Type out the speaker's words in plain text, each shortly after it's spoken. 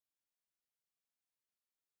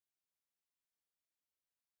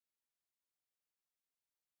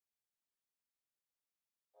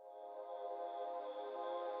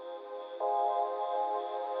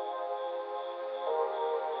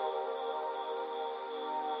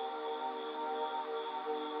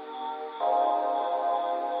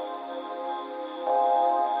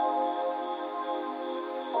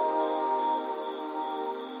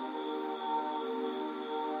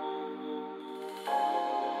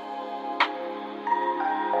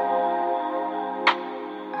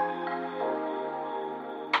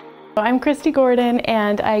I'm Kristy Gordon,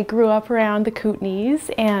 and I grew up around the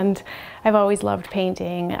Kootenays, and I've always loved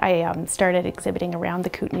painting. I started exhibiting around the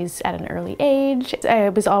Kootenays at an early age. I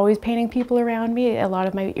was always painting people around me. A lot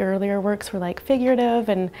of my earlier works were like figurative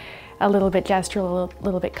and a little bit gestural, a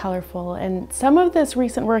little bit colorful, and some of this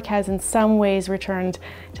recent work has in some ways returned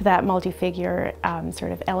to that multi-figure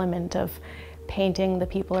sort of element of painting the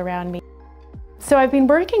people around me. So I've been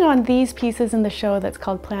working on these pieces in the show that's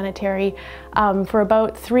called Planetary for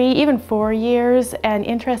about 3, even 4 years, and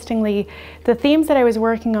interestingly, the themes that I was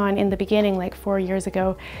working on in the beginning, like 4 years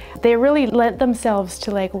ago, they really lent themselves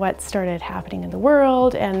to like what started happening in the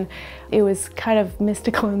world, and it was kind of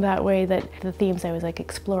mystical in that way that the themes I was like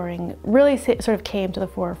exploring really sort of came to the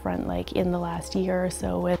forefront like in the last year or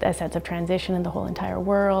so, with a sense of transition in the whole entire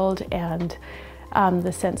world, and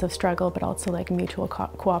the sense of struggle, but also like mutual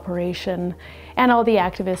cooperation, and all the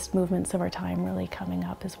activist movements of our time really coming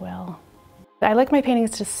up as well. I like my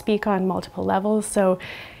paintings to speak on multiple levels, so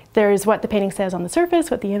there's what the painting says on the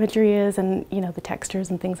surface, what the imagery is, and you know, the textures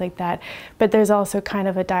and things like that, but there's also kind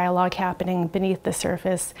of a dialogue happening beneath the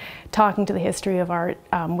surface, talking to the history of art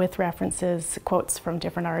with references, quotes from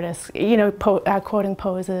different artists, you know, quoting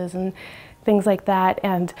poses and things like that.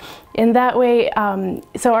 And in that way,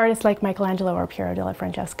 so artists like Michelangelo or Piero della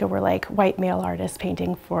Francesca were like white male artists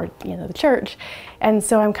painting for, you know, the church. And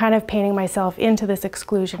so I'm kind of painting myself into this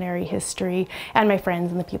exclusionary history, and my friends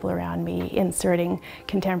and the people around me, inserting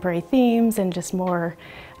contemporary themes and just more,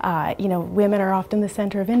 you know, women are often the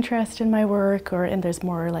center of interest in my work, and there's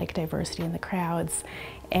more like diversity in the crowds.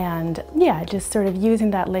 And yeah, just sort of using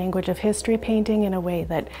that language of history painting in a way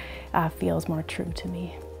that feels more true to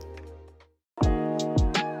me.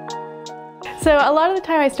 So a lot of the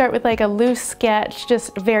time I start with like a loose sketch,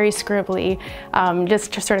 just very scribbly,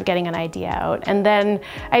 just sort of getting an idea out. And then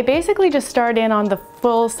I basically just start in on the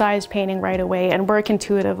full-sized painting right away and work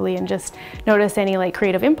intuitively and just notice any like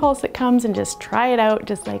creative impulse that comes and just try it out,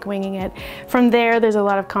 just like winging it. From there, there's a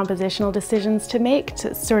lot of compositional decisions to make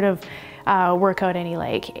to sort of work out any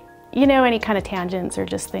like, you know, any kind of tangents or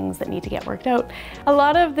just things that need to get worked out. A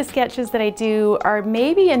lot of the sketches that I do are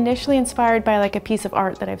maybe initially inspired by like a piece of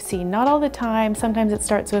art that I've seen. Not all the time. Sometimes it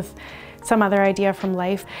starts with some other idea from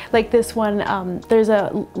life. Like this one, there's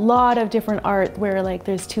a lot of different art where like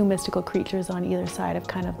there's 2 mystical creatures on either side of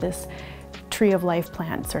kind of this tree of life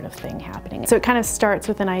plant sort of thing happening. So it kind of starts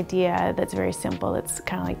with an idea that's very simple. It's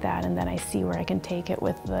kind of like that, and then I see where I can take it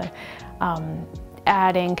with the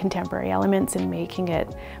adding contemporary elements and making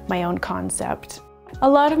it my own concept. A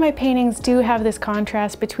lot of my paintings do have this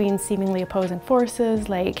contrast between seemingly opposing forces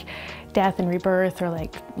like death and rebirth, or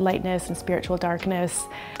like lightness and spiritual darkness,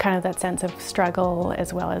 kind of that sense of struggle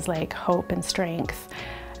as well as like hope and strength.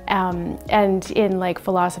 And in like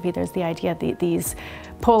philosophy, there's the idea that these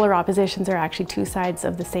polar oppositions are actually 2 sides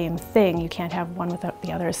of the same thing. You can't have one without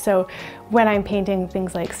the other. So when I'm painting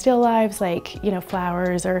things like still lives, like, you know,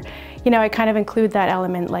 flowers, or, you know, I kind of include that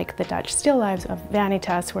element like the Dutch still lives of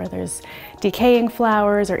Vanitas, where there's decaying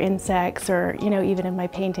flowers or insects, or, you know, even in my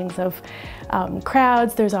paintings of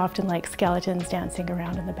crowds, there's often like skeletons dancing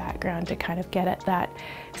around in the background to kind of get at that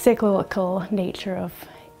cyclical nature of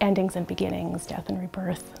endings and beginnings, death and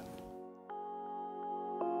rebirth.